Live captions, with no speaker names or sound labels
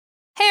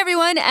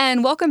everyone,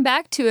 and welcome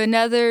back to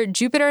another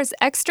Jupiter's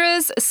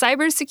Extras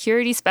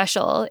cybersecurity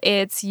special.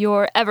 It's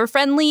your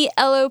ever-friendly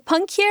LO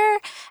Punk here.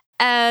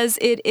 As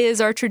it is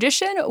our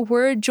tradition,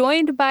 we're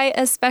joined by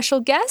a special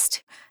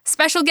guest.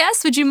 Special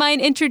guest, would you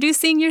mind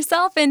introducing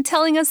yourself and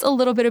telling us a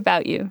little bit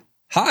about you?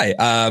 Hi,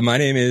 my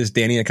name is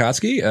Danny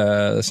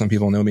Akacki. Some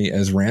people know me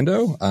as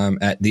Rando.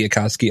 At the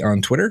Akacki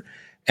on Twitter.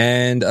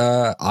 And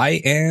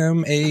I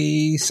am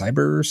a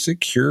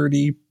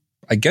cybersecurity,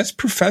 I guess,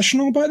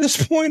 professional by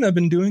this point. I've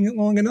been doing it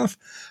long enough.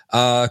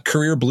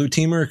 Career blue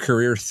teamer,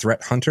 career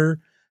threat hunter.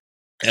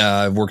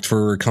 I've worked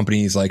for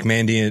companies like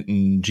Mandiant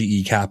and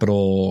GE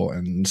Capital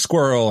and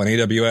Squirrel and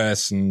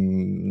AWS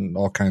and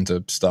all kinds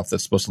of stuff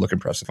that's supposed to look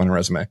impressive on a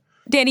resume.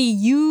 Danny,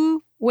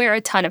 you wear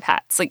a ton of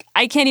hats.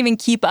 I can't even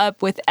keep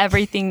up with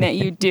everything that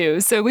you do.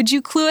 So would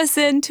you clue us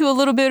into a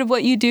little bit of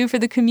what you do for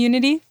the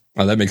community?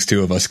 Oh, that makes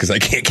two of us because I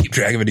can't keep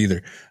track of it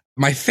either.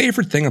 My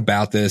favorite thing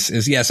about this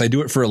is, yes, I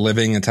do it for a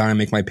living and time I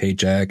make my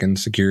paycheck and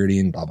security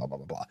and blah, blah, blah,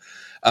 blah,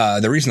 blah.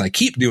 The reason I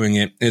keep doing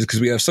it is because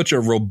we have such a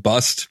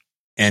robust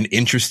and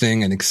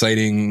interesting and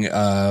exciting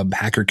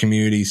hacker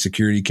community,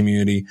 security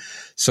community.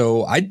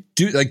 So I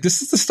do,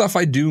 this is the stuff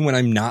I do when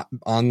I'm not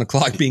on the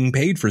clock being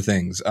paid for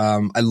things.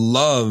 I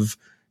love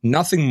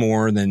nothing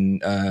more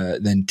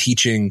than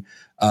teaching,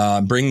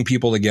 bringing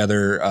people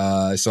together.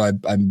 So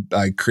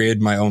I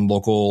created my own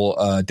local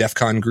DEF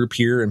CON group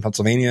here in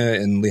Pennsylvania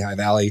in Lehigh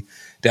Valley,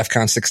 DEF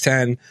CON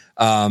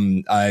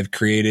 610. I've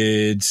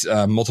created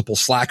multiple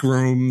Slack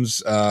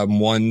rooms.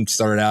 One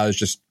started out as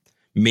just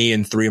me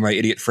and three of my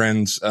idiot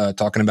friends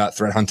talking about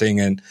threat hunting,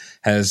 and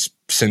has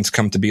since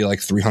come to be like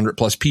 300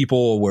 plus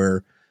people,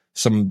 where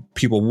some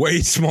people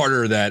way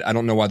smarter that I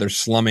don't know why they're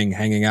slumming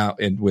hanging out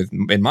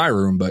in my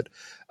room, but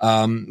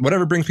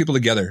whatever brings people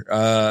together.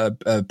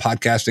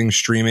 Podcasting,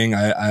 streaming.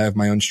 I have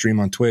my own stream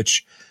on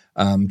Twitch,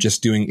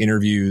 just doing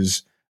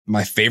interviews.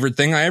 My favorite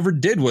thing I ever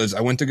did was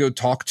I went to go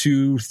talk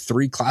to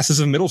 3 classes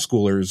of middle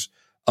schoolers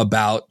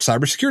about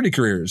cybersecurity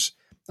careers.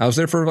 I was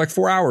there for like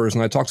 4 hours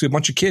and I talked to a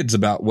bunch of kids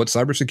about what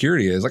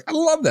cybersecurity is. I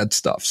love that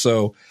stuff.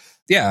 So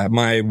yeah,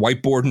 my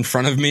whiteboard in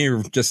front of me,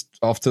 or just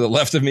off to the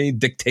left of me,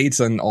 dictates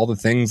on all the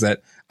things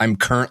that I'm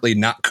currently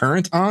not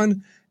current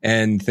on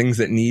and things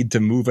that need to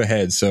move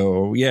ahead.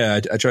 So yeah,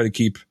 I try to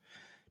keep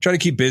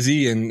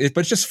busy, but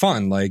it's just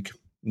fun. Like,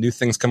 new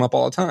things come up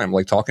all the time,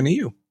 like talking to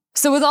you.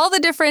 So with all the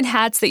different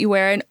hats that you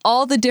wear and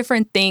all the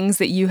different things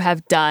that you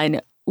have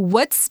done,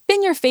 what's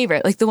been your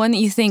favorite? Like the one that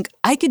you think,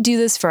 I could do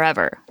this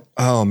forever?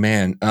 Oh,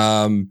 man.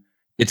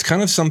 It's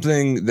kind of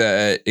something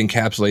that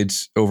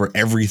encapsulates over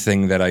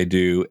everything that I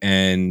do.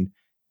 And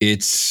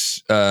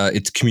it's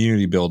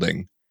community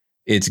building.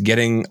 It's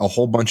getting a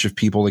whole bunch of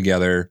people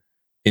together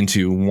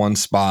into one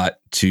spot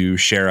to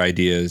share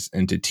ideas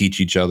and to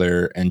teach each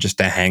other and just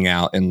to hang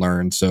out and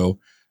learn. So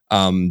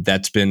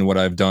that's been what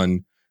I've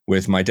done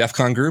with my DEF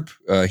CON group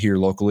here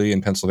locally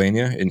in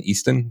Pennsylvania, in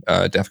Easton,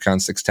 DEF CON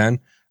 610.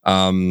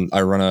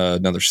 I run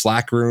another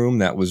Slack room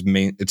that was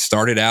it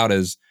started out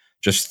as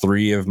just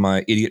 3 of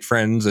my idiot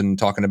friends and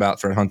talking about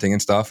threat hunting and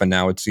stuff. And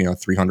now it's,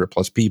 300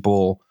 plus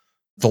people.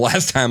 The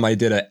last time I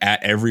did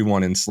at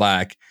everyone in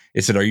Slack,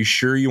 it said, "Are you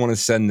sure you want to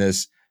send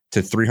this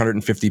to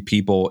 350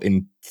 people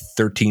in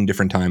 13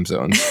 different time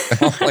zones?"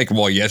 And I'm like,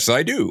 well, yes,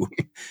 I do.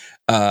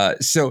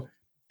 So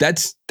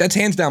that's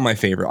hands down my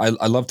favorite.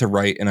 I love to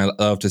write and I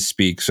love to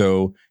speak.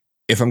 So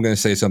if I'm going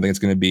to say something, it's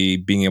going to be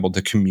being able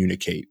to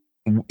communicate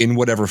in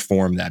whatever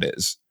form that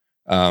is.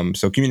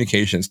 So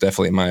communication is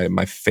definitely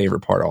my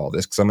favorite part of all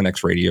this, because I'm an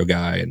ex-radio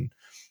guy, and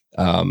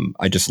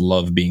I just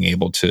love being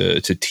able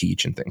to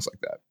teach and things like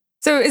that.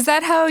 So is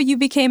that how you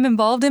became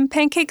involved in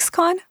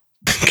PancakesCon?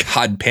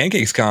 God,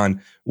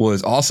 PancakesCon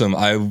was awesome.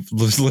 I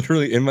was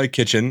literally in my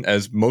kitchen,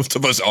 as most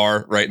of us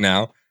are right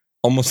now,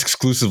 almost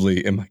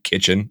exclusively in my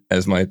kitchen,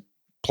 as my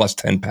plus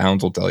 10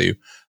 pounds will tell you.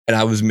 And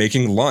I was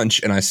making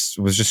lunch, and I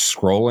was just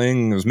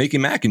scrolling. I was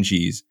making mac and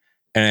cheese.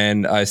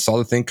 And I saw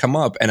the thing come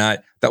up, and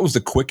that was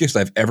the quickest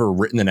I've ever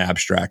written an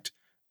abstract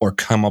or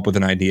come up with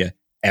an idea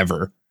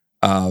ever.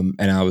 And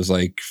I was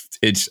like,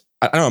 I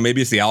don't know,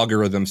 maybe it's the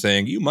algorithm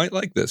saying, you might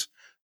like this.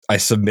 I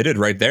submitted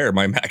right there.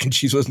 My mac and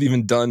cheese wasn't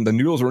even done. The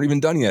noodles weren't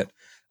even done yet.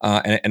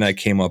 And I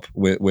came up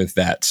with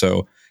that.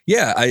 So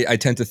yeah, I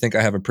tend to think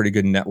I have a pretty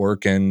good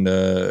network, and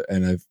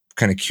I've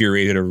kind of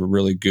curated a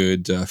really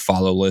good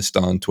follow list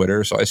on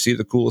Twitter. So I see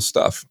the coolest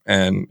stuff,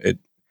 and it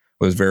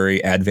was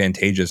very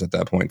advantageous at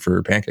that point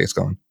for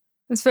PancakesCon.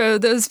 For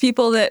those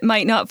people that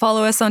might not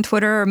follow us on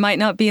Twitter or might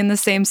not be in the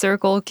same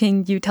circle,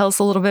 can you tell us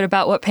a little bit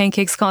about what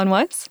PancakesCon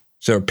was?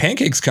 So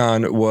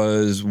PancakesCon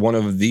was one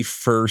of the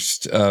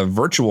first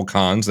virtual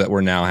cons that we're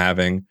now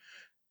having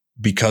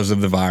because of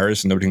the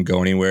virus. Nobody can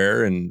go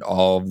anywhere, and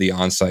all of the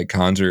on-site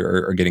cons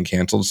are getting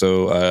canceled.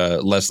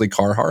 So Leslie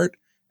Carhart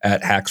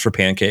at Hacks for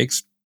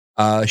Pancakes,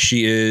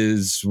 she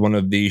is one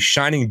of the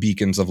shining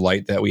beacons of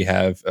light that we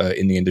have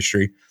in the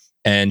industry.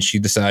 And she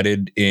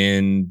decided,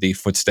 in the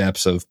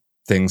footsteps of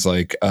things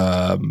like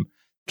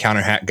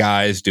Counter Hack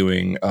Guys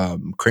doing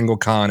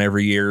KringleCon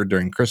every year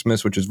during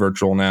Christmas, which is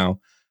virtual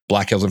now.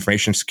 Black Hills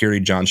Information Security,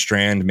 John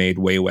Strand made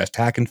Way West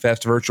Hack and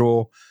Fest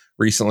virtual.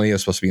 recently. It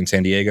was supposed to be in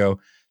San Diego.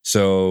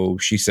 So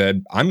she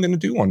said, I'm going to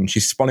do one. She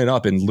spun it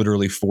up in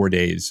literally 4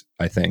 days,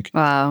 I think.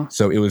 Wow.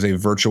 So it was a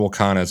virtual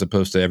con as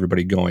opposed to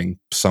everybody going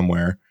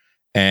somewhere.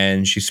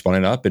 And she spun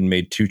it up and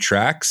made 2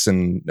 tracks.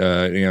 And,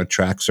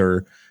 tracks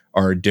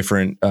are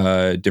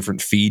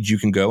different feeds you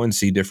can go and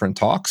see different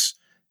talks.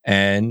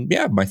 And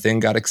yeah, my thing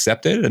got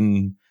accepted.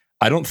 And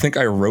I don't think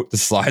I wrote the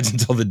slides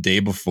until the day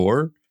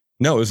before.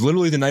 No, it was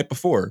literally the night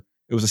before.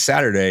 It was a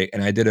Saturday,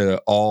 and I did a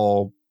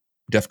all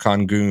DEF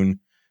CON Goon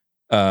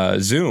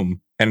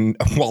Zoom. And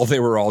while they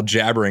were all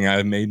jabbering,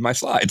 I made my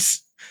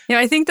slides.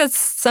 I think that's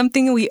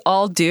something we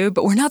all do,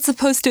 but we're not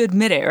supposed to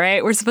admit it,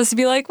 right? We're supposed to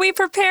be like, we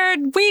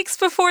prepared weeks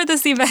before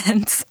this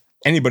event.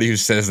 Anybody who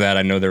says that,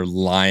 I know they're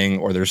lying,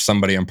 or there's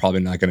somebody I'm probably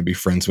not going to be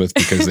friends with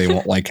because they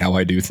won't like how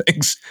I do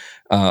things.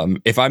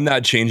 If I'm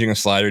not changing a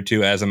slide or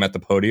two as I'm at the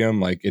podium,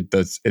 like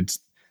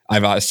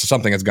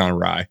something has gone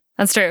awry.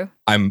 That's true.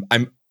 I'm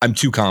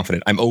too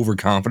confident. I'm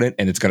overconfident,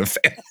 and it's going to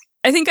fail.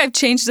 I think I've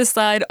changed the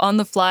slide on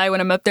the fly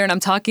when I'm up there and I'm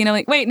talking. I'm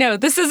like, wait, no,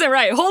 this isn't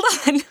right. Hold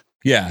on.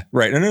 Yeah,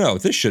 right. No.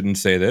 This shouldn't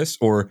say this.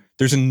 Or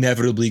there's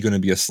inevitably going to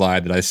be a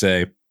slide that I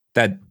say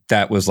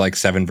that was like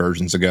 7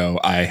 versions ago.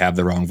 I have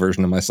the wrong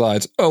version of my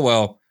slides. Oh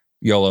well,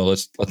 YOLO.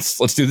 Let's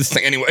do this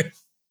thing anyway.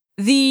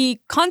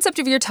 The concept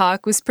of your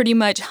talk was pretty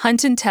much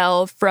hunt and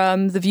tell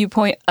from the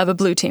viewpoint of a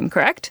blue team,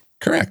 correct?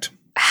 Correct.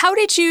 How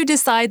did you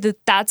decide that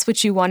that's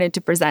what you wanted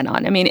to present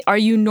on? I mean, are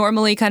you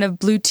normally kind of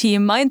blue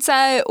team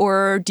mindset,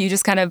 or do you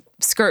just kind of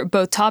skirt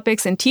both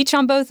topics and teach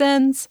on both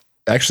ends?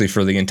 Actually,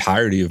 for the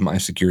entirety of my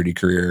security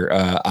career,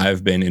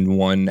 I've been in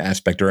one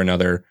aspect or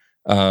another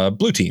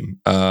blue team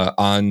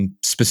on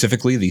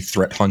specifically the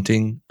threat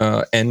hunting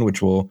end,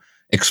 which we'll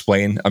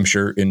explain, I'm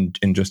sure, in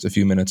just a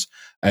few minutes.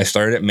 I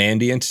started at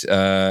Mandiant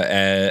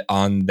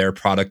on their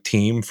product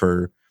team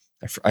for,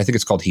 I think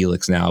it's called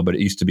Helix now, but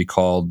it used to be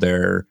called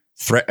their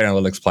threat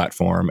analytics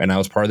platform. And I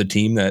was part of the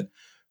team that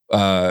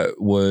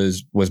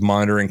was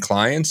monitoring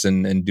clients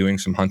and doing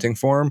some hunting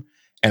for them.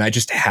 And I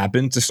just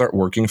happened to start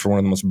working for one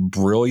of the most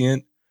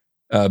brilliant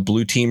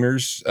blue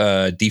teamers,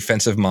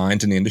 defensive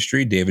minds in the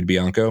industry, David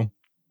Bianco.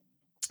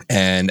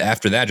 And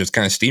after that, just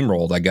kind of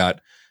steamrolled. I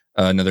got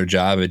another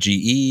job at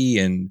GE.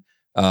 And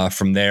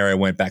from there, I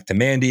went back to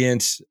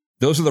Mandiant.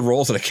 Those are the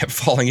roles that I kept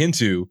falling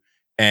into.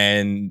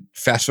 And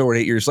fast forward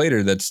 8 years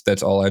later,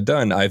 that's all I've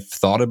done. I've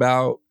thought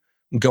about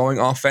going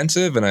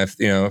offensive, and I've,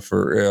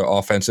 for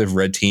offensive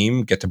red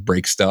team, get to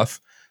break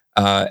stuff.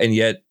 And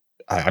yet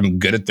I'm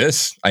good at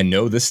this. I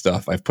know this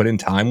stuff. I've put in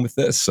time with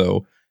this.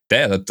 So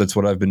yeah, that's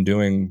what I've been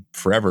doing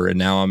forever. And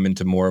now I'm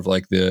into more of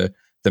like the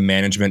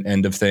management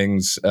end of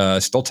things,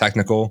 still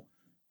technical,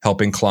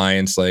 helping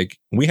clients like,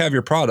 we have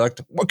your product.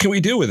 What can we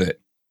do with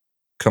it?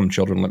 Come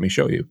children, let me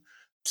show you.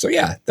 So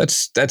yeah,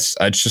 that's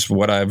just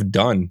what I've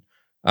done.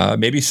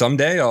 Maybe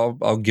someday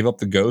I'll give up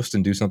the ghost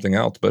and do something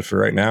else. But for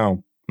right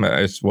now,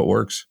 it's what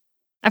works.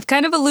 I've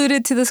kind of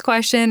alluded to this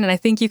question, and I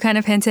think you kind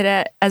of hinted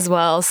at as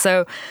well.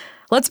 So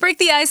let's break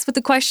the ice with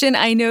the question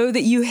I know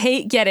that you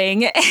hate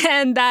getting,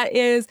 and that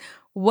is,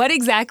 what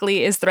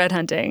exactly is threat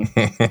hunting?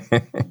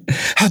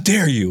 How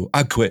dare you?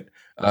 I quit.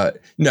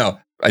 No,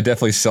 I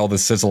definitely sell the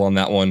sizzle on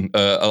that one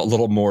a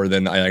little more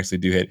than I actually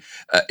do hate.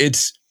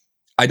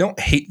 I don't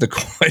hate the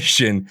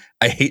question.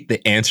 I hate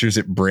the answers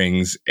it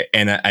brings,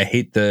 and I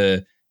hate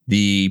the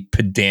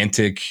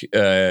pedantic,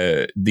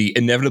 the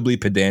inevitably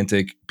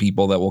pedantic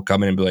people that will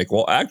come in and be like,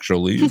 well,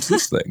 actually, it's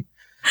this thing.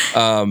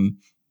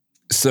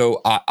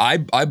 So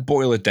I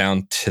boil it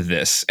down to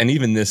this, and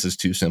even this is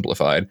too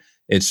simplified.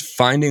 It's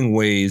finding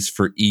ways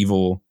for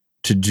evil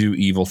to do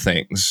evil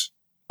things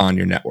on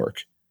your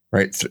network,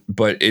 right?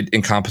 But it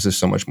encompasses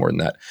so much more than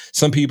that.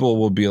 Some people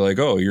will be like,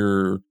 oh,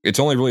 it's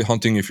only really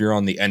hunting if you're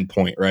on the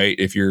endpoint, right?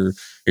 If you're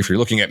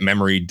looking at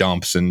memory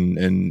dumps and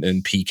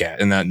PCAT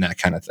and that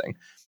kind of thing.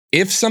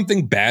 If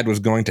something bad was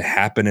going to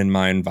happen in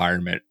my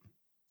environment,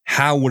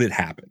 how would it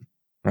happen,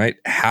 right?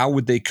 How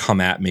would they come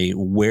at me?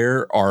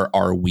 Where are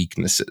our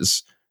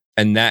weaknesses?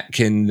 And that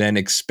can then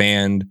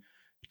expand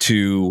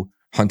to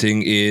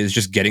hunting is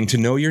just getting to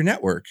know your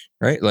network,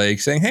 right? Like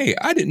saying, hey,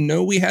 I didn't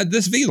know we had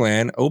this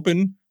VLAN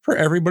open for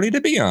everybody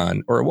to be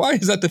on. Or why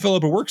is that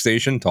developer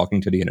workstation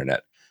talking to the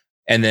internet?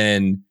 And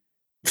then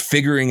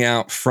figuring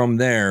out from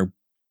there,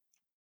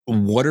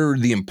 what are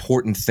the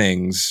important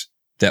things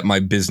that my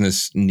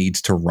business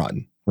needs to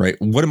run, right?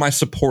 What am I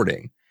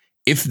supporting?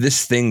 If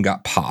this thing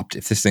got popped,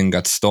 if this thing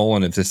got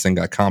stolen, if this thing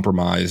got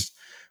compromised,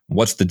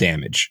 what's the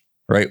damage,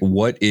 right?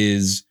 What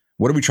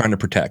are we trying to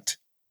protect?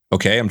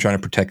 Okay, I'm trying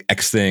to protect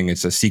X thing.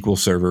 It's a SQL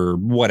server,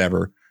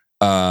 whatever.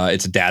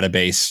 It's a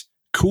database.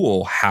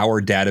 Cool. How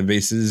are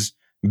databases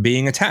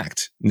being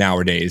attacked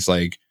nowadays?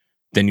 Like,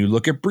 then you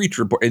look at breach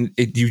report, and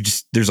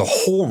there's a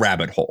whole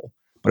rabbit hole.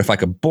 But if I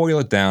could boil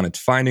it down, it's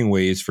finding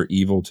ways for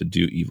evil to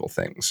do evil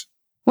things.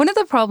 One of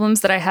the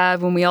problems that I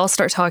have when we all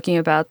start talking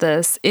about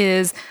this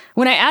is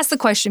when I ask the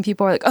question,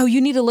 people are like, oh,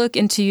 you need to look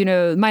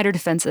into, MITRE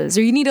defenses,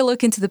 or you need to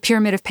look into the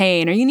pyramid of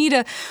pain, or you need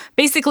to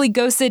basically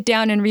go sit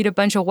down and read a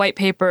bunch of white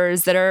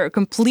papers that are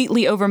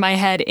completely over my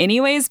head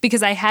anyways,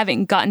 because I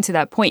haven't gotten to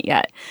that point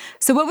yet.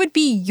 So what would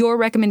be your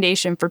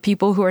recommendation for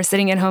people who are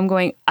sitting at home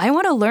going, I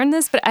want to learn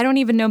this, but I don't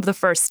even know the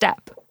first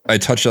step? I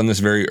touched on this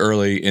very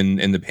early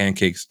in the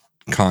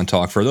PancakesCon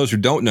talk. For those who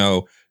don't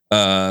know,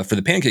 for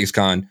the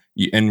PancakesCon,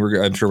 and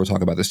I'm sure we'll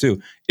talk about this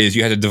too, is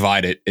you had to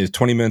divide it. It's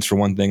 20 minutes for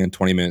one thing and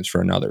 20 minutes for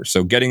another.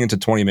 So getting into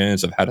 20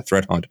 minutes of how to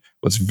threat hunt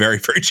was very,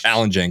 very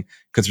challenging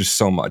because there's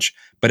so much.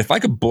 But if I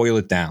could boil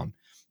it down,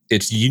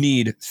 it's you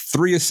need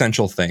 3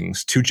 essential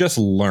things to just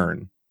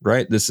learn,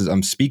 right?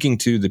 I'm speaking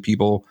to the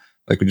people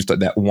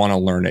that want to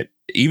learn it.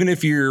 Even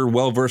if you're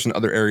well-versed in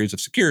other areas of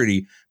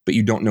security, but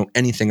you don't know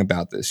anything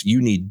about this,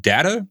 you need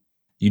data,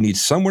 you need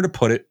somewhere to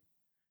put it,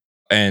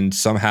 and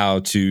somehow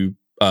to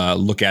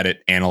look at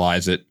it,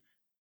 analyze it.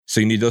 So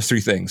you need those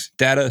 3 things: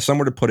 data,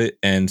 somewhere to put it,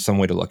 and some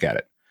way to look at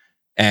it.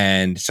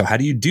 And so how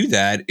do you do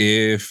that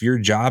if your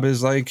job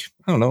is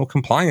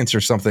compliance or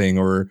something,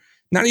 or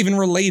not even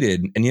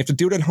related, and you have to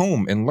do it at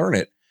home and learn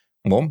it?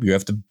 Well, you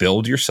have to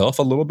build yourself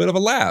a little bit of a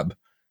lab.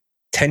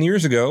 10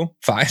 years ago,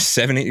 5,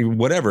 7, 8,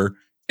 whatever,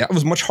 that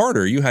was much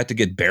harder. You had to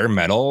get bare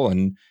metal,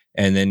 and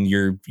then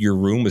your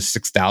room was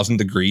 6,000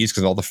 degrees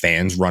because all the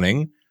fans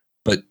running.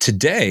 But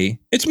today,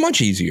 it's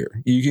much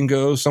easier. You can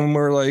go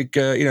somewhere like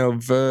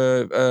VMware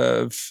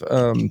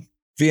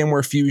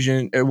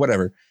Fusion,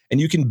 whatever,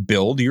 and you can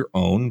build your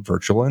own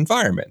virtual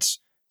environments,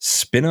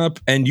 spin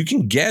up, and you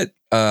can get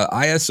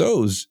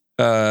ISOs.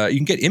 You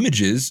can get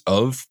images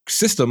of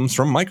systems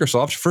from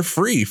Microsoft for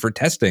free for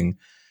testing.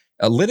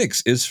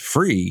 Linux is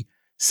free.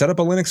 Set up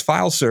a Linux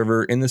file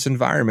server in this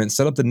environment,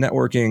 set up the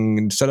networking,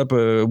 and set up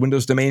a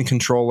Windows domain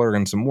controller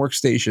and some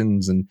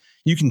workstations, and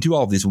you can do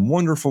all of these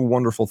wonderful,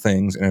 wonderful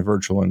things in a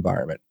virtual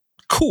environment.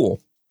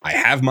 Cool. I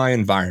have my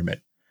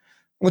environment.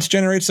 Let's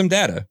generate some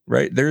data,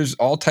 right? There's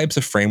all types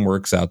of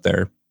frameworks out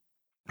there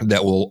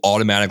that will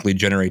automatically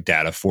generate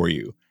data for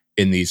you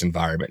in these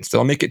environments.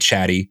 They'll make it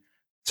chatty.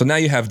 So now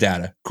you have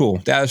data. Cool.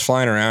 Data's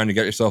flying around. You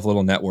got yourself a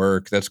little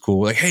network. That's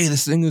cool. Like, hey,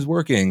 this thing is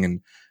working. And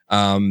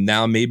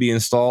now maybe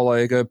install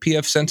like a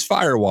pfSense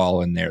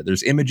firewall in there.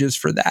 There's images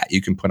for that you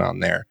can put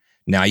on there.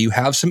 Now you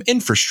have some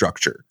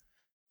infrastructure.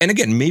 And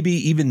again, maybe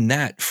even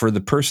that for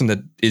the person that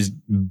is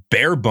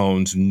bare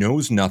bones,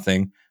 knows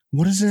nothing.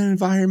 What does an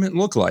environment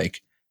look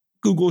like?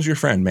 Google's your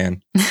friend,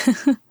 man.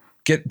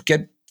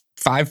 Get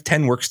 5,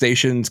 10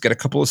 workstations, get a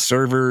couple of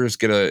servers,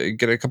 get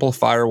a couple of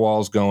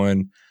firewalls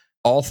going.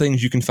 All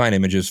things you can find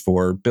images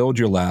for. Build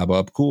your lab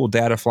up. Cool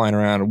data flying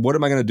around. What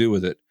am I going to do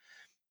with it?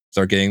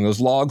 Start getting those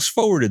logs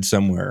forwarded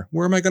somewhere.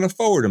 Where am I going to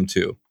forward them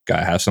to? Got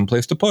to have some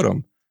place to put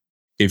them.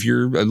 If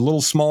you're a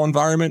little small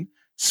environment,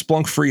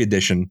 Splunk Free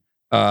Edition,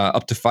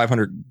 up to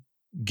 500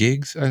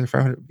 gigs.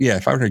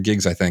 500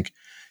 gigs, I think,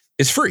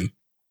 is free.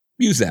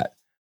 Use that.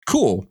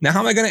 Cool. Now, how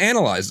am I going to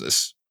analyze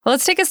this? Well,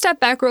 let's take a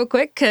step back real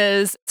quick,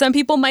 because some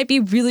people might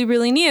be really,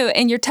 really new,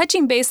 and you're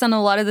touching base on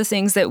a lot of the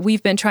things that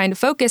we've been trying to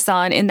focus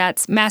on, and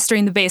that's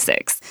mastering the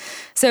basics.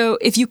 So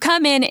if you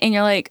come in and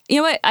you're like, you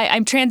know what,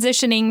 I'm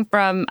transitioning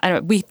from,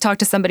 we talked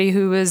to somebody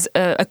who was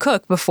a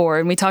cook before,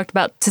 and we talked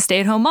about to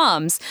stay-at-home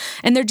moms,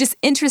 and they're just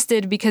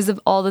interested because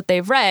of all that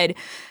they've read.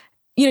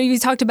 You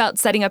talked about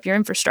setting up your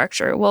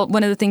infrastructure. Well,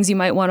 one of the things you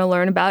might want to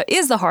learn about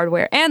is the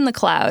hardware and the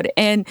cloud,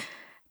 and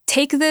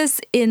take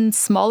this in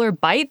smaller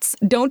bites.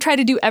 Don't try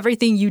to do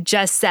everything you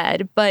just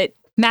said, but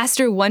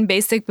master one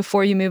basic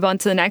before you move on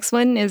to the next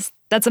one. Is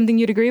that something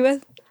you'd agree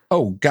with?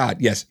 Oh, God,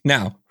 yes.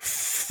 Now,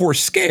 for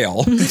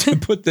scale, to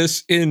put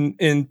this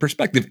in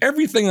perspective,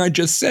 everything I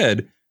just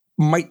said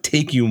might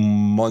take you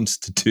months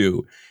to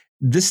do.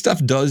 This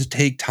stuff does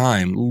take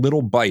time,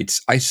 little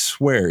bites. I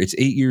swear, it's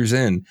 8 years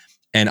in,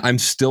 and I'm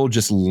still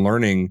just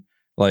learning,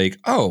 like,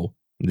 oh,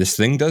 this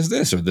thing does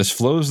this, or this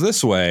flows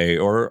this way,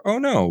 or, oh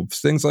no,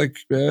 things like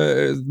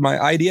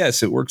my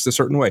IDS, it works a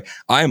certain way.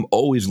 I'm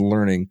always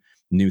learning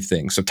new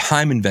things. So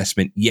time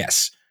investment,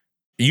 yes.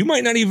 You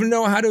might not even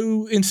know how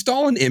to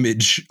install an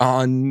image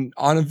on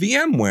a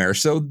VMware.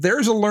 So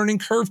there's a learning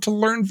curve to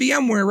learn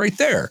VMware right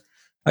there.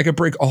 I could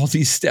break all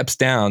these steps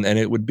down and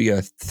it would be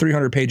a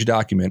 300-page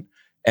document,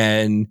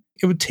 and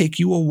it would take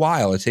you a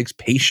while. It takes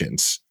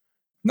patience.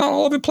 Not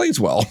all of it plays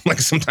well. Like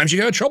sometimes you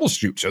got to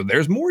troubleshoot. So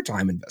there's more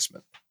time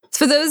investment.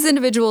 For those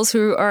individuals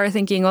who are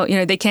thinking, well,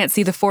 they can't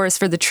see the forest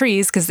for the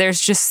trees because there's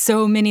just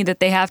so many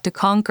that they have to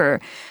conquer,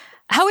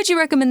 how would you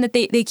recommend that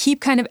they keep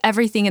kind of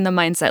everything in the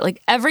mindset?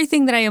 Like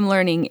everything that I am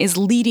learning is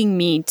leading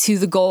me to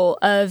the goal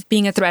of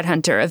being a threat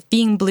hunter, of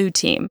being blue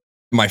team.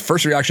 My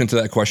first reaction to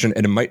that question,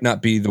 and it might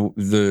not be the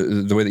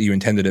way that you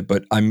intended it,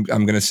 but I'm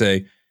going to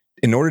say,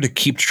 in order to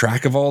keep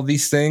track of all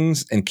these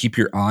things and keep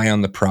your eye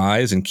on the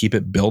prize and keep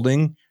it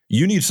building,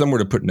 you need somewhere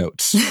to put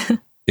notes.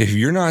 If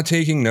you're not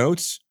taking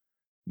notes,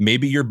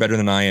 maybe you're better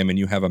than I am and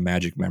you have a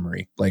magic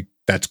memory. Like,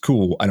 that's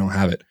cool. I don't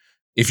have it.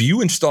 If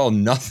you install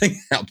nothing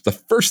else, the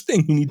first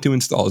thing you need to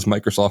install is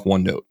Microsoft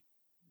OneNote.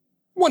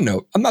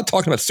 OneNote. I'm not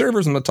talking about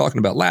servers. I'm not talking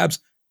about labs.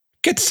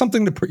 Get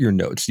something to put your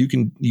notes. You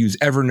can use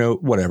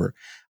Evernote, whatever.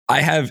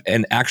 I have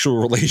an actual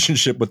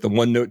relationship with the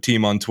OneNote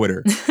team on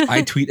Twitter.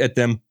 I tweet at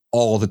them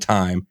all the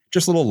time.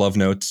 Just little love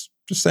notes,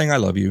 just saying I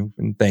love you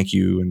and thank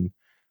you.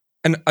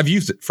 And I've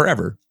used it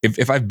forever.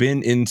 If I've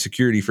been in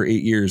security for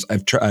 8 years,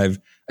 I've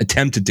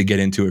attempted to get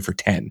into it for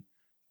 10.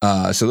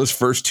 So those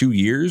first 2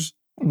 years,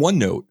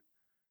 OneNote.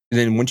 And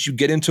then once you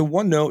get into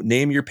OneNote,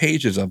 name your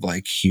pages of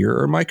like, here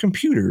are my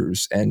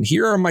computers and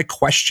here are my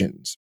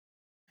questions.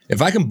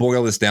 If I can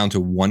boil this down to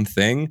one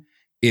thing,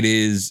 it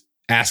is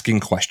asking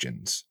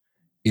questions.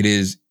 It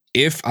is,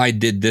 if I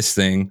did this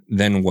thing,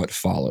 then what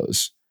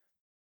follows?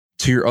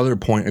 To your other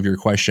point of your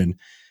question,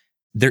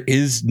 there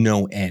is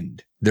no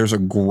end. There's a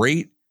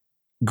great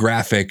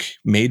graphic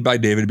made by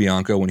David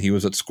Bianco when he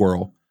was at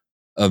Squirrel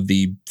of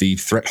the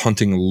threat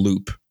hunting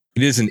loop.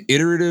 It is an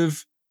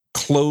iterative,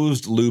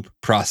 closed loop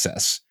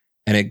process,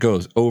 and it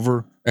goes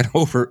over and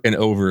over and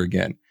over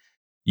again.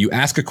 You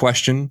ask a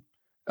question,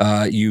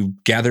 you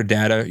gather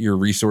data, your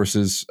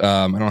resources.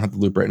 I don't have the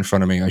loop right in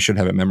front of me. I should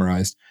have it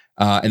memorized.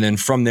 And then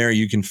from there,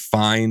 you can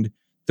find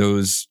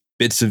those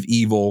bits of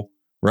evil,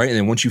 right? And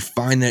then once you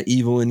find that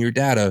evil in your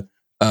data,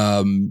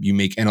 you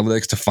make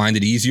analytics to find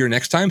it easier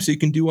next time so you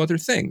can do other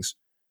things.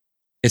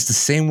 It's the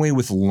same way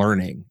with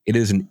learning. It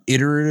is an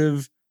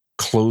iterative,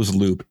 closed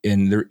loop,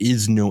 and there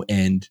is no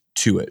end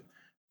to it.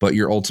 But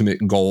your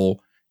ultimate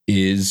goal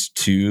is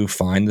to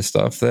find the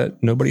stuff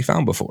that nobody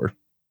found before.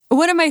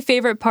 One of my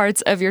favorite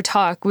parts of your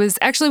talk was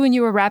actually when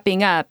you were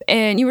wrapping up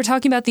and you were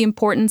talking about the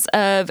importance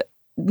of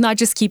not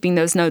just keeping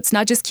those notes,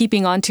 not just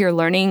keeping on to your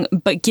learning,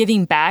 but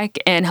giving back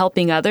and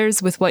helping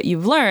others with what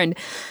you've learned.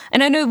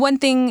 And I know one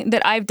thing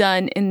that I've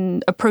done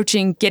in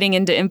approaching getting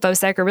into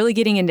infosec or really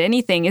getting into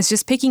anything is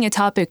just picking a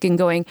topic and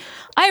going,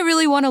 I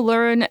really want to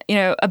learn,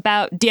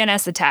 about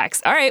DNS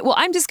attacks. All right, well,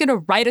 I'm just going to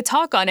write a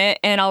talk on it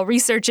and I'll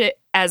research it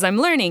as I'm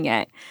learning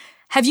it.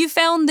 Have you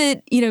found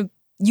that,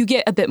 you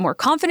get a bit more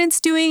confidence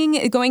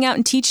going out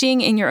and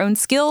teaching in your own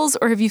skills?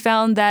 Or have you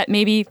found that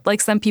maybe, like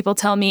some people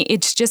tell me,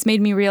 it's just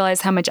made me realize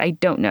how much I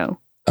don't know?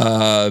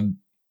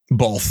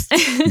 Both.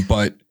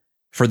 But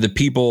for the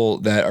people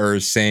that are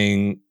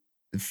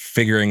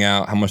figuring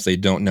out how much they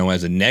don't know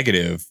as a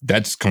negative,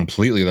 that's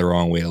completely the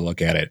wrong way to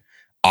look at it.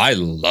 I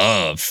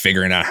love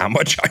figuring out how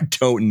much I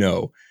don't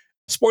know.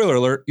 Spoiler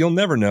alert, you'll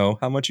never know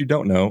how much you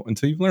don't know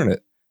until you've learned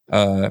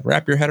it.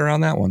 Wrap your head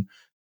around that one.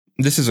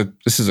 This is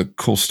a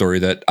cool story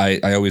that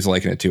I always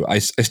liken it to. I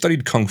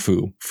studied Kung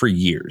Fu for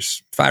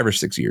years, 5 or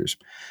 6 years.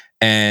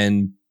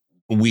 And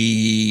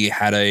we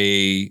had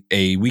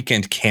a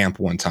weekend camp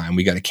one time.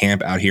 We got a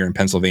camp out here in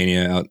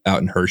Pennsylvania,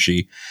 out in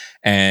Hershey.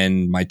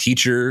 And my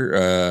teacher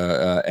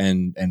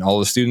and all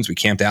the students, we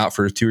camped out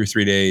for 2 or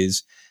 3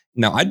 days.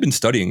 Now, I'd been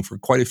studying for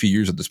quite a few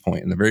years at this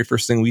point. And the very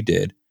first thing we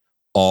did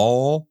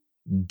all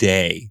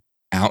day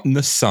out in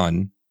the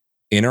sun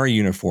in our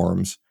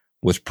uniforms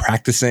was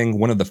practicing.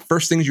 One of the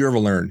first things you ever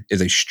learn is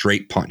a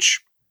straight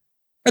punch.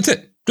 That's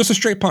it. Just a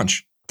straight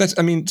punch.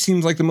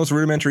 Seems like the most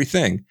rudimentary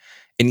thing.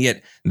 And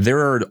yet there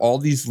are all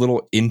these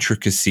little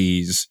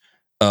intricacies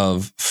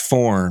of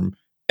form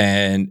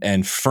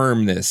and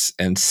firmness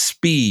and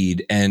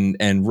speed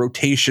and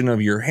rotation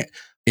of your hand.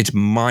 It's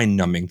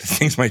mind-numbing, the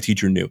things my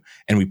teacher knew.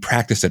 And we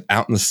practiced it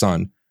out in the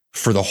sun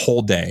for the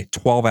whole day,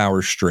 12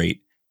 hours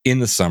straight in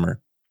the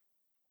summer.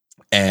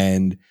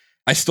 And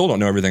I still don't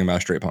know everything about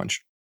a straight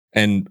punch.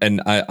 And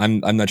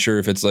I'm not sure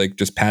if it's like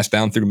just passed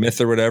down through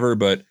myth or whatever,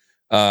 but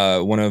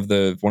one of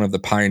the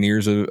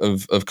pioneers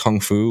of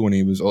Kung Fu when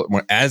he was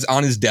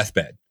on his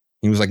deathbed,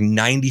 he was like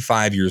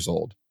 95 years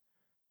old,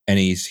 and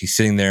he's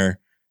sitting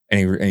there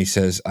and he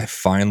says, I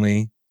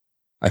finally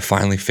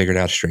figured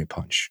out a straight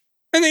punch,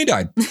 and then he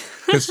died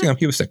because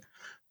he was sick,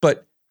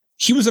 but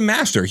he was a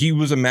master. He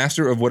was a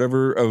master of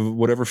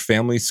whatever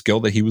family skill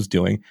that he was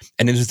doing,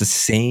 and it is the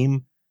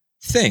same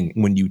thing.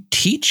 When you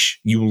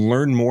teach, you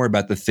learn more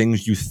about the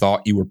things you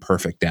thought you were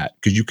perfect at,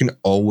 because you can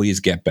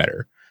always get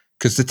better,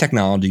 because the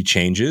technology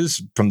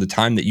changes from the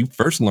time that you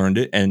first learned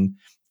it and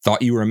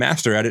thought you were a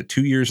master at it.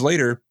 2 years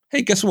later,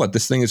 hey, guess what?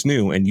 This thing is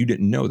new and you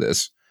didn't know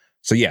this.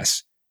 So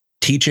yes,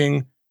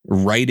 teaching,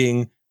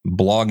 writing,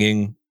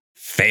 blogging,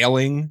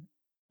 failing.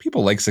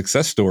 People like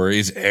success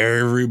stories.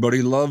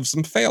 Everybody loves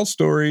some fail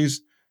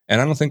stories. And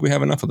I don't think we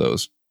have enough of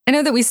those. I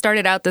know that we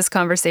started out this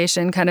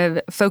conversation kind of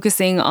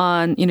focusing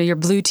on, your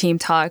blue team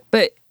talk,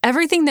 but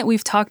everything that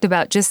we've talked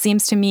about just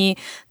seems to me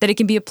that it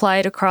can be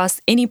applied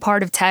across any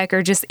part of tech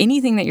or just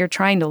anything that you're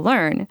trying to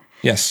learn.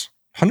 Yes,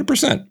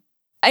 100%.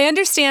 I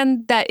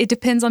understand that it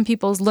depends on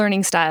people's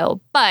learning style,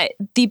 but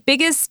the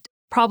biggest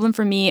problem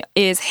for me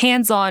is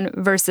hands-on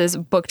versus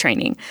book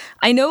training.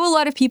 I know a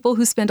lot of people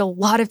who spend a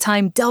lot of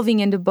time delving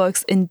into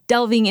books and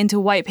delving into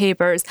white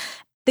papers.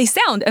 They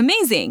sound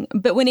amazing,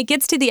 but when it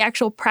gets to the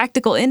actual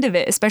practical end of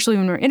it, especially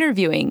when we're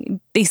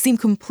interviewing, they seem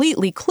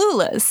completely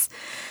clueless.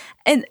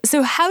 And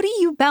so how do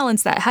you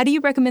balance that? How do you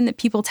recommend that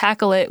people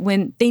tackle it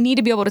when they need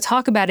to be able to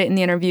talk about it in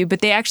the interview,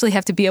 but they actually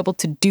have to be able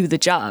to do the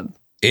job?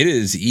 It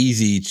is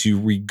easy to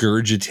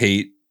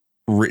regurgitate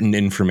written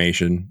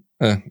information.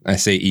 I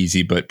say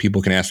easy, but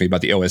people can ask me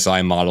about the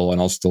OSI model and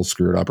I'll still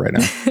screw it up right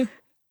now.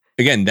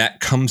 Again,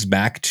 that comes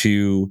back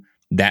to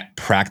that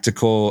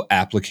practical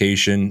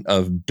application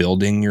of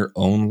building your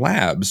own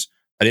labs.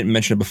 I didn't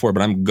mention it before,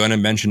 but I'm going to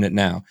mention it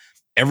now.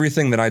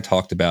 Everything that I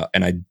talked about,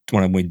 and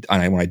when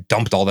I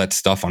dumped all that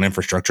stuff on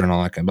infrastructure and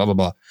all that kind of blah, blah,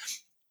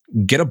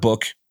 blah, get a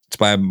book. It's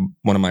by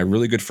one of my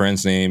really good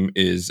friends. Name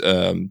is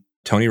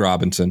Tony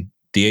Robinson,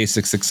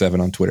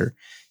 DA667 on Twitter.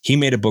 He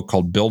made a book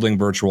called Building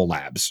Virtual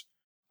Labs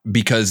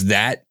because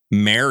that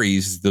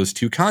marries those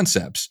two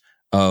concepts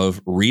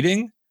of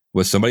reading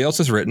what somebody else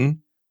has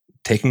written,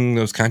 taking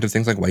those kinds of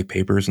things like white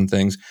papers and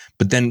things,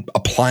 but then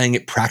applying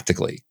it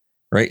practically,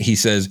 right? He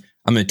says,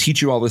 I'm going to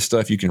teach you all this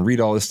stuff. You can read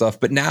all this stuff,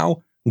 but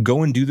now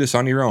go and do this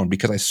on your own,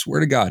 because I swear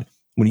to God,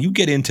 when you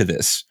get into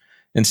this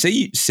and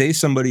say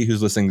somebody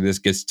who's listening to this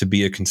gets to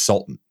be a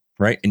consultant,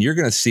 right? And you're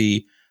going to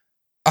see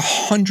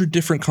 100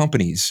 different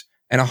companies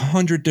and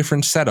 100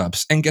 different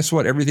setups. And guess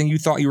what? Everything you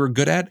thought you were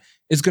good at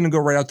is going to go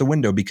right out the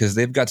window because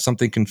they've got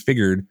something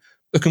configured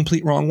the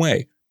complete wrong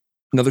way.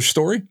 Another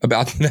story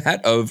about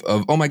that of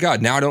oh my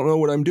God, now I don't know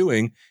what I'm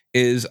doing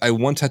is I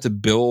once had to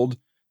build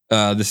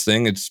this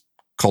thing. It's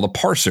called a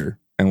parser.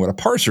 And what a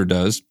parser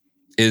does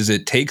is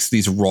it takes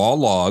these raw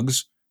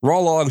logs. Raw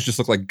logs just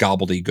look like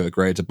gobbledygook,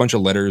 right? It's a bunch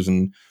of letters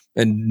and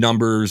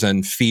numbers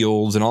and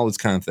fields and all this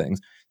kind of things.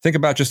 Think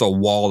about just a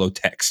wall of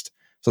text.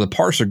 So the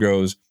parser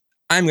goes,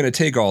 I'm going to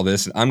take all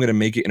this and I'm going to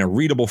make it in a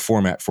readable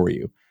format for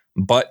you.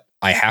 But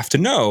I have to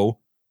know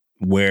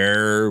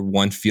where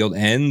one field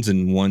ends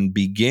and one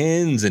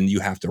begins, and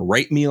you have to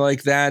write me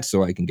like that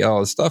so I can get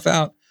all this stuff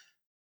out.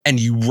 And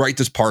you write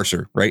this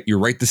parser, right? You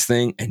write this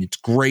thing and it's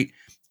great.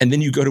 And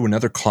then you go to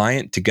another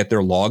client to get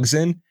their logs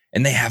in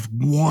and they have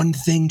one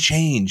thing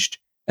changed.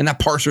 And that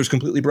parser is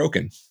completely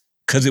broken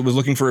because it was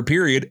looking for a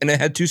period and it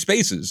had 2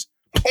 spaces.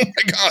 Oh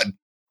my God.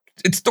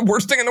 It's the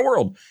worst thing in the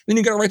world. Then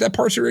you got to write that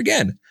parser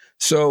again.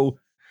 So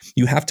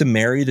you have to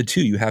marry the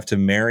two. You have to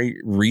marry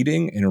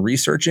reading and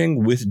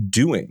researching with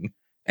doing.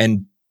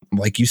 And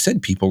like you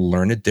said, people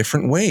learn it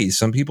different ways.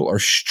 Some people are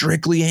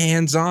strictly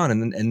hands-on,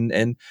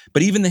 and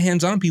but even the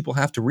hands-on people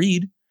have to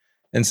read.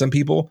 And some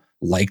people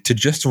like to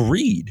just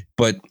read.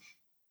 But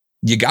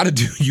you got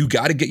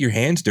to get your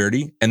hands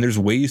dirty, and there's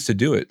ways to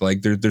do it.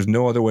 Like there's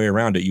no other way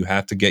around it. You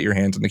have to get your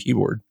hands on the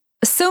keyboard.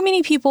 So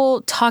many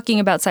people talking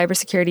about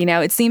cybersecurity now.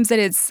 It seems that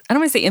it's, I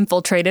don't want to say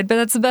infiltrated, but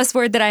that's the best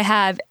word that I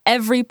have,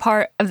 every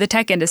part of the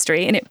tech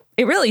industry. And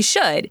it really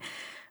should.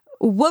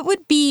 What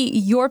would be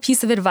your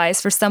piece of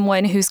advice for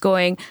someone who's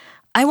going,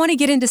 I want to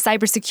get into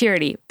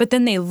cybersecurity, but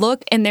then they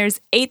look and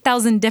there's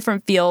 8,000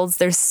 different fields.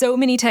 There's so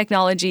many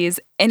technologies,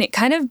 and it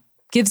kind of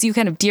gives you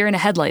kind of deer in the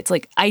headlights.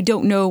 Like, I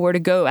don't know where to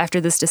go after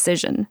this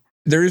decision.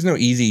 There is no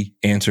easy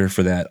answer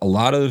for that. A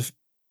lot of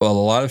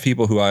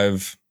people who I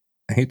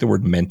hate the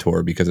word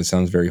mentor because it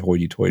sounds very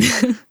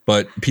hoity-toity,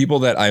 but people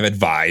that I've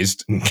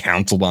advised and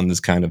counseled on this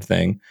kind of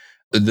thing,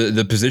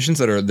 the positions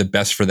that are the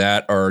best for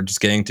that are just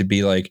getting to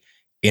be like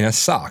in a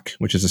SOC,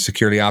 which is a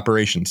security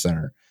operations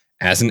center,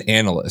 as an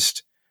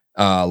analyst.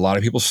 A lot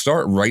of people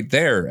start right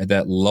there at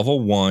that level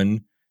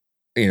 1,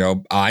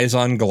 eyes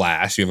on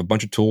glass. You have a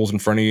bunch of tools in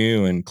front of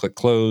you and click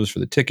close for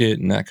the ticket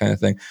and that kind of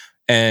thing.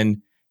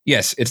 And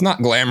yes, it's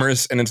not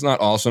glamorous and it's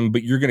not awesome,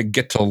 but you're going to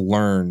get to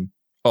learn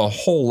a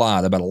whole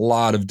lot about a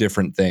lot of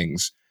different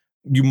things.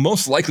 You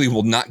most likely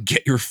will not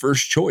get your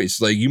first choice.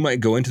 Like, you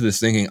might go into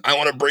this thinking, I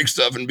want to break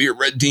stuff and be a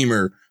red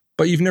teamer,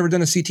 but you've never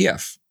done a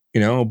CTF,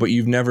 but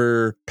you've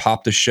never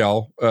popped a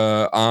shell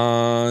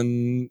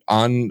on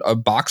a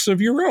box of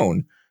your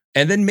own.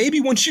 And then maybe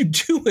once you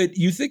do it,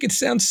 you think it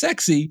sounds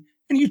sexy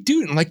and you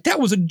do it. And like,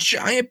 that was a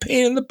giant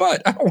pain in the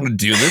butt. I don't want to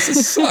do this.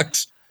 This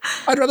sucks.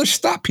 I'd rather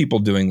stop people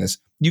doing this.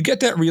 You get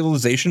that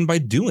realization by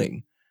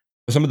doing.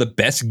 Some of the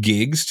best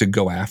gigs to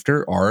go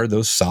after are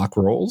those SOC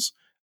roles,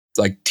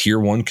 like tier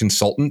 1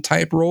 consultant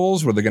type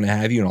roles, where they're going to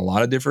have you in a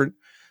lot of different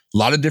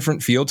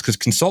fields, because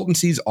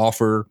consultancies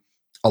offer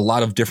a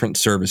lot of different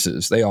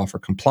services. They offer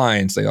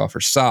compliance, they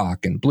offer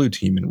SOC and blue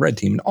team and red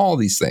team and all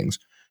these things.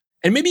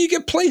 And maybe you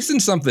get placed in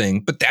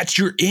something, but that's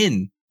your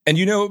in. And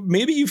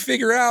maybe you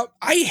figure out,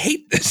 I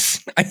hate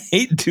this. I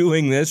hate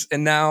doing this,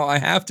 and now I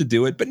have to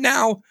do it. But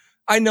now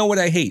I know what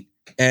I hate.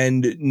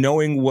 And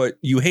knowing what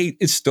you hate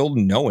is still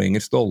knowing,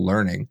 it's still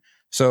learning.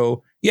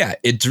 So yeah,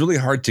 it's really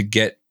hard to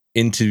get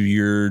into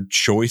your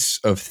choice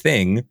of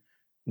thing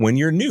when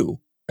you're new.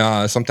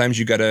 Sometimes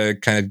you got to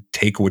kind of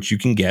take what you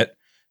can get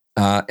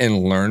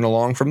and learn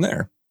along from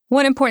there.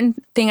 One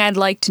important thing I'd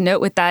like to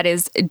note with that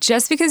is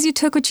just because you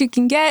took what you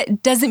can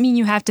get doesn't mean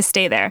you have to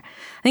stay there.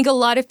 I think a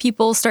lot of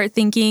people start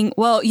thinking,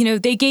 well,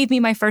 they gave me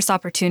my first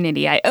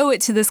opportunity. I owe it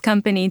to this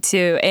company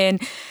too.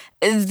 And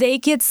they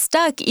get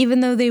stuck even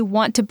though they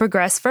want to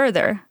progress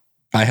further.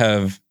 I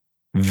have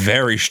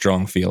very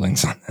strong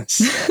feelings on this.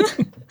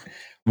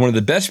 One of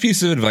the best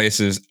pieces of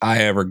advice I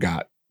ever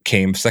got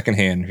came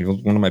secondhand. He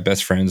was one of my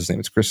best friends. His name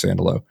is Chris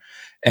Sandalo.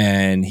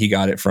 And he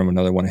got it from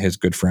another one of his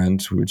good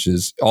friends, which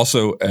is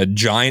also a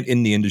giant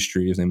in the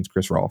industry. His name is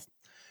Chris Rolfe.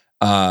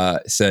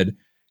 Said,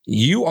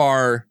 you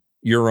are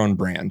your own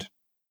brand.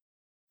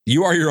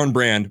 You are your own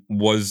brand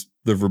was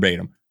the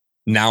verbatim.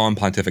 Now I'm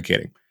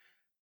pontificating.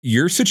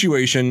 Your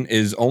situation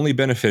is only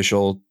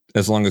beneficial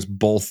as long as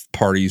both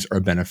parties are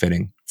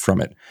benefiting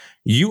from it.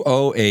 You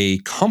owe a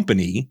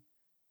company,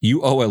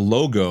 you owe a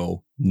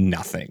logo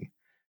nothing.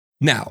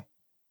 Now,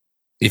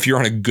 if you're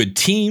on a good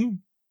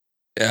team,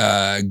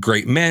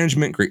 great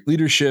management, great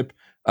leadership,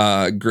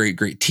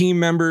 great team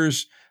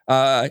members,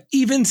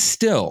 even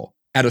still,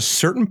 at a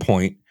certain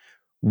point,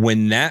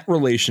 when that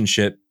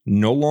relationship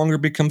no longer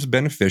becomes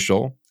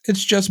beneficial,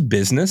 it's just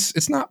business.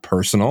 It's not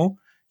personal.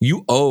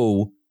 You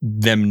owe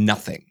them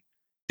nothing.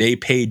 They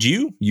paid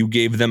you. You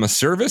gave them a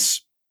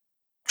service.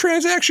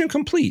 Transaction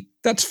complete.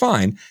 That's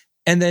fine.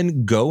 And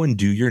then go and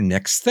do your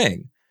next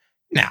thing.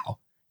 Now,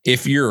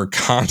 if you're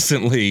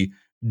constantly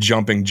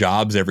jumping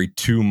jobs every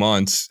 2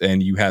 months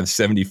and you have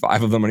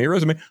 75 of them on your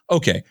resume,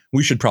 okay,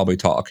 we should probably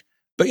talk.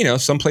 But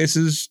some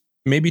places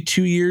maybe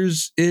 2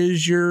 years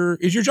is your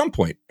jump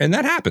point, and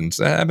that happens.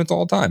 That happens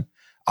all the time.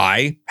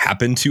 I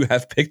happen to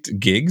have picked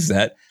gigs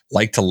that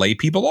like to lay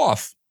people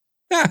off.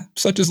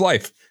 Such is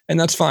life, and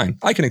that's fine.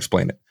 I can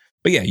explain it.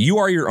 But yeah, you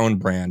are your own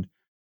brand.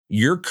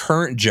 Your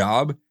current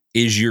job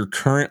is your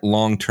current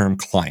long-term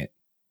client,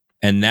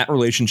 and that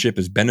relationship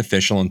is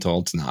beneficial until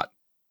it's not.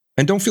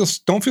 And don't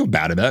feel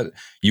bad about it.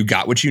 You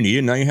got what you need,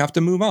 and now you have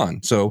to move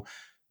on. So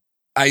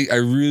I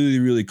really,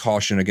 really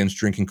caution against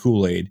drinking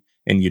Kool-Aid.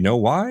 And you know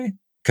why?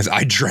 Because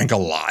I drank a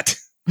lot.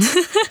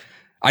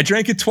 I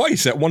drank it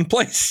twice at one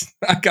place.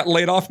 I got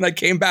laid off and I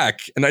came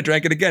back, and I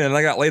drank it again and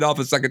I got laid off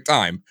a second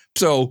time.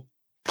 So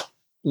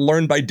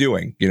learn by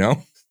doing,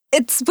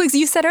 It's because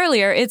you said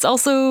earlier, it's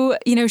also,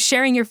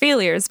 sharing your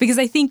failures, because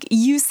I think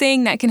you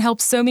saying that can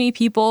help so many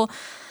people.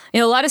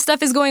 A lot of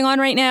stuff is going on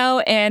right now,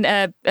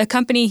 and a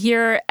company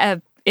here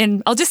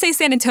I'll just say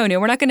San Antonio.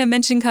 We're not going to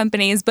mention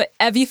companies, but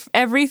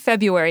every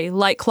February,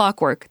 like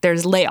clockwork,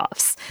 there's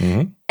layoffs.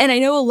 Mm-hmm. And I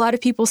know a lot of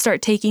people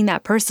start taking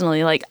that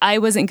personally. Like, I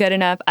wasn't good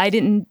enough. I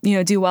didn't,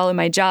 do well in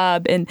my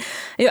job. And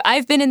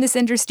I've been in this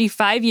industry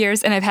 5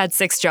 years, and I've had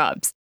 6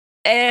 jobs.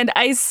 And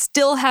I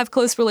still have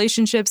close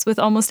relationships with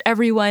almost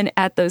everyone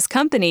at those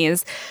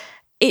companies.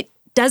 It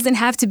doesn't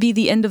have to be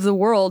the end of the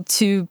world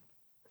to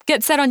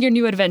get set on your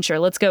new adventure.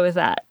 Let's go with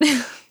that.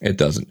 It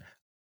doesn't.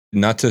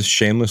 Not to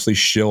shamelessly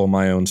shill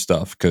my own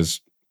stuff, because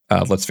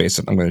let's face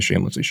it, I'm going to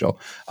shamelessly shill.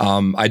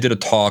 I did a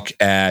talk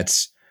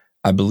at,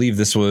 I believe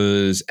this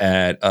was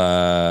at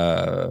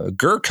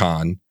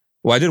GurCon.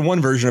 Well, I did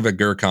one version of it at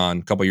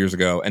GurCon a couple years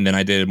ago, and then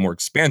I did a more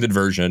expanded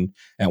version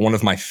at one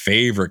of my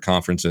favorite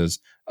conferences,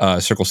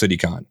 Circle City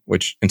Con,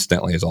 which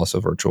incidentally is also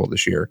virtual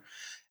this year.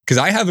 Because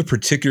I have a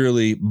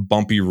particularly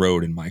bumpy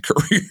road in my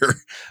career.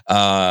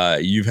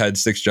 You've had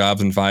 6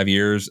 jobs in 5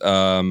 years.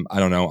 I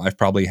don't know. I've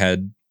probably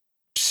had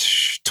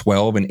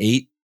 12 and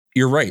 8.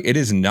 You're right. It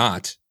is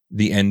not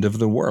the end of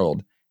the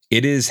world.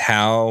 It is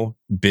how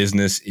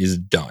business is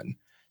done.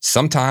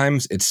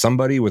 Sometimes it's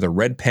somebody with a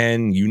red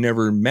pen you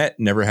never met,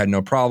 never had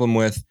no problem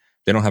with.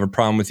 They don't have a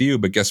problem with you,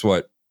 but guess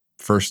what?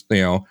 First,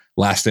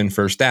 last in,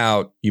 first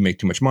out. You make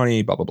too much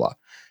money, blah, blah, blah.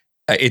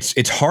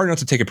 It's hard not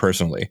to take it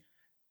personally.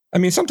 I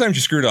mean, sometimes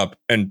you screwed up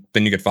and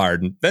then you get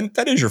fired, and then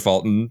that is your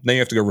fault, and then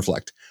you have to go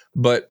reflect.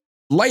 But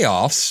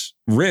layoffs,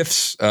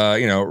 RIFs,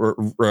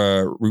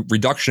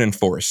 reduction in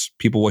force.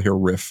 People will hear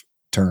RIF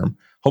term.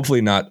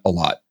 Hopefully not a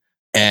lot.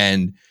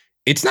 And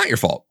it's not your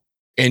fault.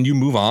 And you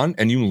move on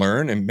and you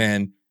learn, and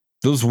man,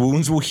 those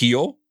wounds will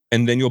heal.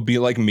 And then you'll be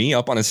like me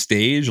up on a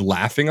stage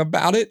laughing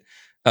about it,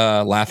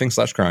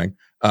 laughing/crying,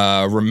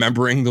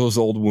 remembering those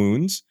old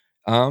wounds.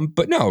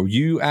 But no,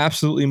 you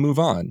absolutely move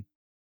on.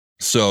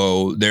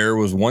 So there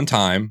was one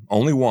time,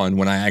 only one,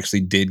 when I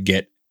actually did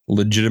get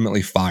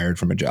legitimately fired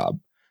from a job.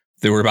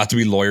 There were about to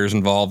be lawyers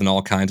involved and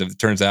all kinds of, it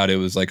turns out it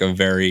was like a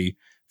very,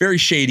 very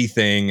shady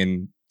thing.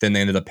 And then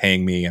they ended up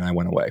paying me and I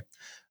went away.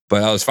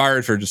 But I was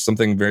fired for just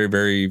something very,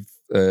 very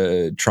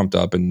trumped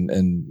up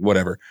and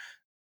whatever.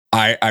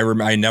 I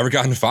never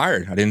gotten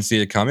fired. I didn't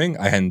see it coming.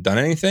 I hadn't done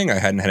anything. I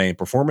hadn't had any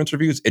performance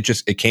reviews.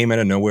 It came out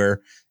of nowhere.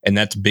 And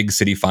that's big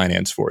city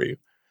finance for you.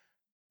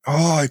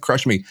 Oh, it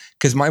crushed me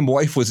because my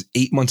wife was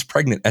 8 months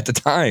pregnant at the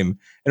time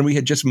and we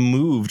had just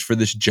moved for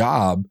this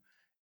job.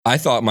 I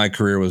thought my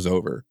career was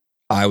over.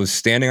 I was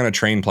standing on a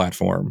train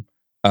platform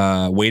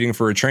waiting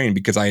for a train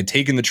because I had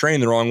taken the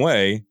train the wrong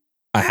way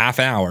a half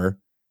hour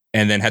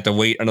and then had to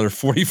wait another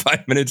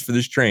 45 minutes for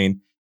this train.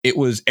 It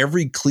was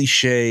every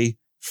cliche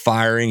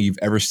firing you've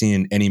ever seen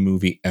in any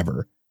movie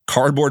ever.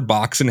 Cardboard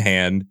box in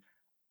hand,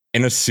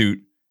 in a suit,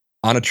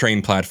 on a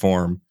train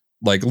platform,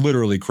 like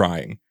literally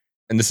crying.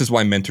 And this is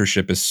why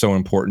mentorship is so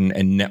important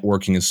and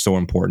networking is so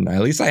important.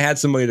 At least I had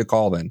somebody to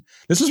call then.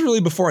 This was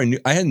really before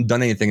I hadn't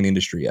done anything in the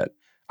industry yet.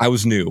 I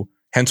was new.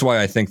 Hence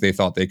why I think they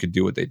thought they could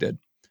do what they did.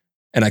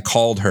 And I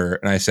called her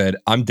and I said,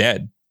 I'm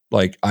dead.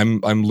 Like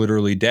I'm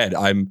literally dead.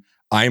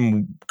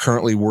 I'm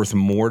currently worth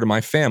more to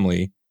my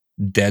family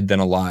dead than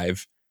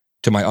alive.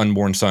 To my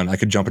unborn son, I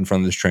could jump in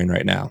front of this train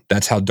right now.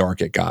 That's how dark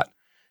it got.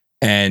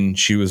 And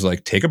she was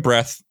like, take a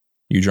breath,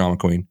 you drama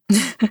queen.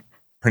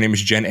 Her name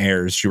is Jen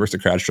Ayers. She works at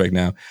CrowdStrike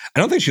now. I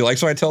don't think she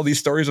likes when I tell these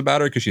stories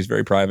about her because she's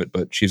very private,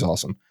 but she's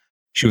awesome.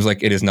 She was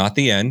like, it is not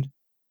the end.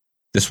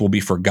 This will be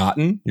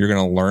forgotten. You're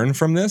going to learn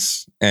from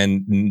this,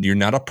 and you're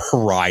not a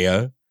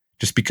pariah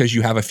just because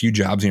you have a few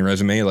jobs in your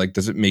resume. Like,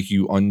 doesn't make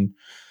you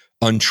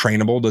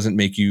untrainable, doesn't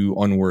make you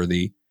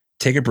unworthy.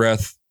 Take a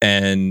breath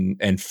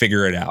and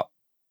figure it out.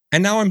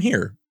 And now I'm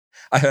here.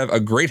 I have a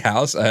great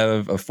house. I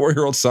have a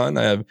 4-year-old son.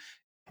 I have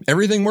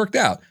everything worked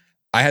out.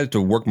 I had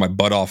to work my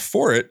butt off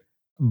for it,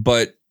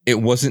 but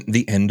it wasn't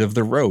the end of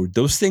the road.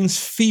 Those things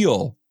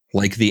feel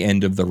like the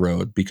end of the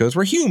road because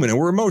we're human and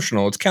we're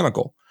emotional. It's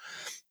chemical.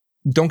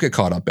 Don't get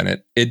caught up in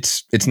it.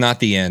 It's not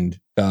the end.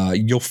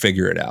 You'll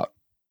figure it out.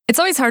 It's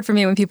always hard for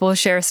me when people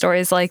share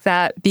stories like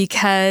that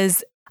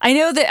because I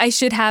know that I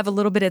should have a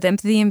little bit of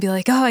empathy and be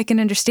like, oh, I can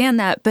understand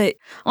that. But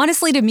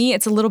honestly, to me,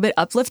 it's a little bit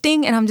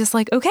uplifting. And I'm just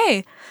like,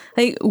 okay,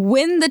 like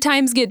when the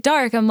times get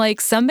dark, I'm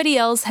like, somebody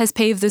else has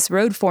paved this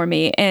road for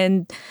me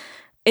and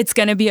it's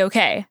going to be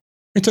okay.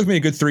 It took me a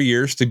good 3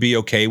 years to be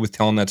okay with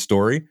telling that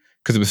story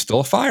because it was still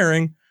a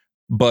firing.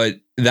 But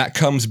that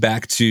comes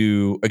back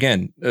to,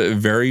 again,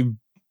 very,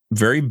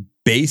 very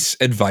base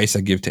advice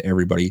I give to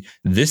everybody.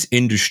 This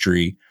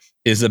industry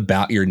is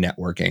about your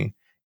networking.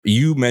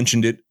 You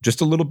mentioned it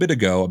just a little bit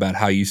ago about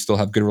how you still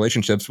have good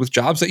relationships with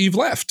jobs that you've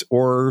left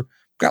or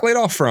got laid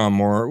off from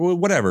or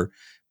whatever,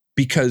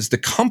 because the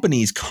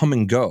companies come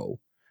and go.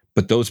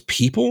 But those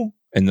people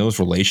and those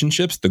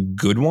relationships, the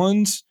good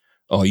ones,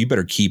 oh, you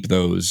better keep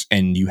those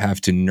and you have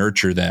to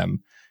nurture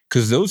them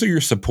because those are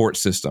your support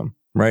system,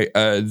 right?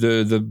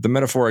 The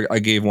metaphor I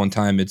gave one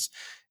time, it's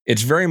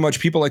very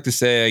much, people like to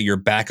say your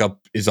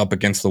backup is up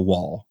against the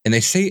wall, and they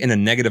say it in a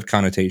negative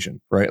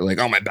connotation, right? Like,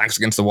 oh, my back's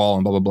against the wall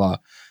and blah, blah, blah.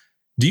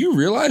 Do you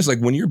realize like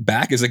when your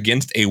back is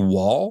against a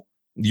wall,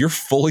 you're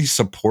fully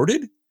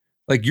supported?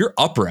 Like you're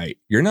upright,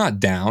 you're not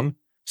down.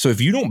 So if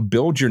you don't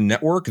build your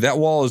network, that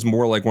wall is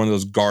more like one of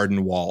those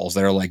garden walls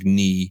that are like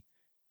knee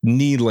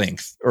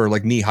length or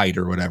like knee height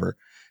or whatever.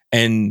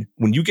 And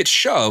when you get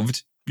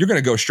shoved, you're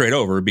going to go straight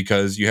over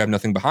because you have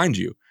nothing behind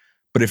you.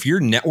 But if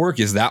your network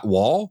is that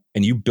wall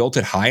and you built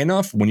it high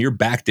enough, when you're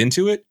backed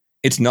into it,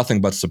 it's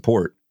nothing but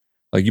support.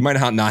 Like you might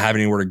not have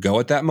anywhere to go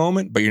at that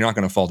moment, but you're not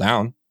going to fall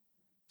down.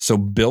 So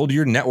build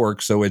your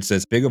network so it's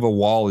as big of a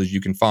wall as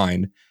you can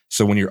find.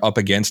 So when you're up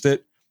against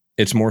it,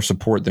 it's more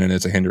support than it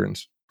is a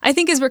hindrance. I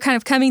think as we're kind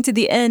of coming to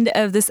the end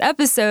of this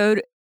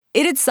episode,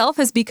 it itself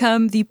has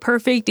become the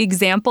perfect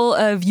example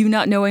of you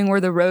not knowing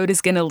where the road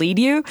is going to lead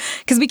you.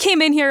 Because we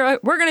came in here,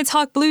 we're going to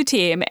talk Blue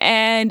Team,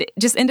 and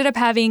just ended up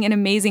having an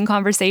amazing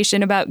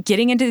conversation about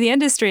getting into the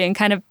industry and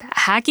kind of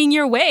hacking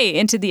your way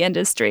into the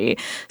industry.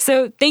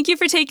 So thank you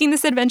for taking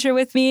this adventure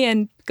with me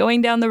and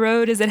going down the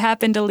road as it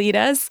happened to lead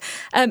us.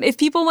 If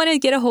people want to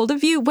get a hold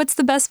of you, what's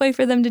the best way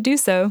for them to do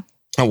so?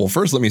 Oh, well,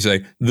 first, let me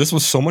say, this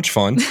was so much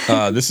fun.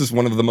 This is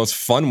one of the most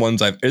fun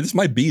ones this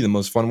might be the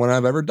most fun one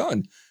I've ever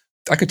done.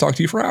 I could talk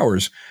to you for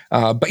hours.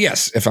 But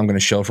yes, if I'm going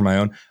to show for my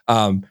own,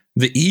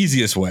 the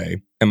easiest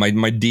way, and my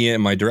DM,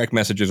 my direct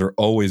messages are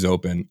always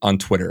open on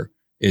Twitter.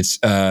 It's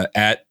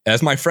at,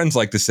 as my friends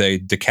like to say,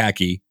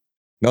 Akacki.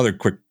 Another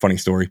quick funny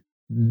story.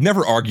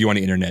 Never argue on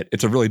the internet.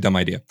 It's a really dumb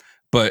idea.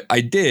 But I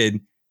did,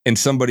 and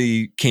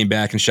somebody came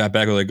back and shot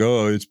back like,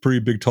 oh, it's pretty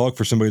big talk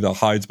for somebody that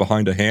hides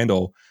behind a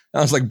handle. And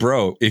I was like,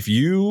 bro, if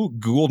you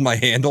Googled my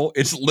handle,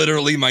 it's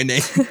literally my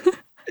name.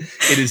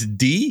 It is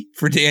D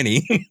for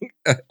Danny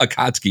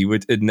Akacki,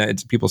 which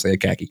people say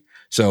Akacki.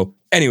 So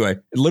anyway,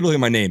 literally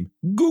my name.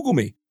 Google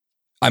me.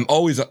 I'm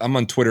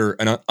on Twitter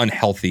an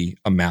unhealthy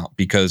amount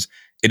because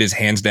it is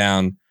hands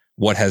down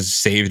what has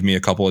saved me a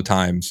couple of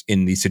times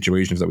in these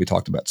situations that we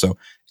talked about. So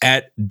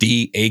at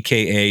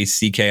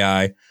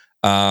DAKACKI.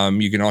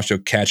 You can also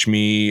catch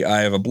me.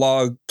 I have a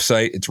blog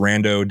site. It's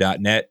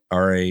rando.net,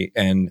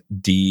 randoh.net.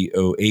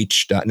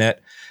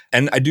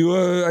 And I do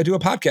a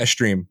podcast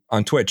stream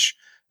on Twitch.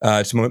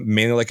 It's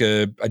mainly like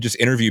I just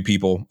interview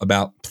people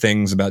about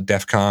things, about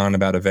DEF CON,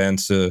 about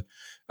events, about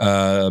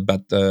all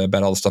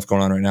the stuff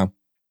going on right now.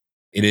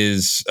 It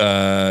is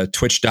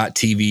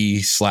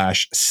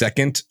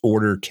twitch.tv/second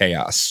order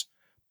chaos.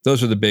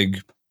 Those are the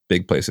big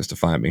places to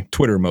find me.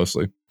 Twitter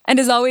mostly. And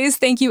as always,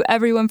 thank you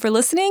everyone for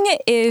listening.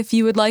 If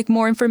you would like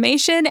more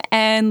information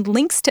and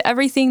links to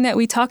everything that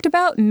we talked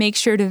about, make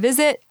sure to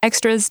visit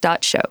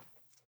extras.show.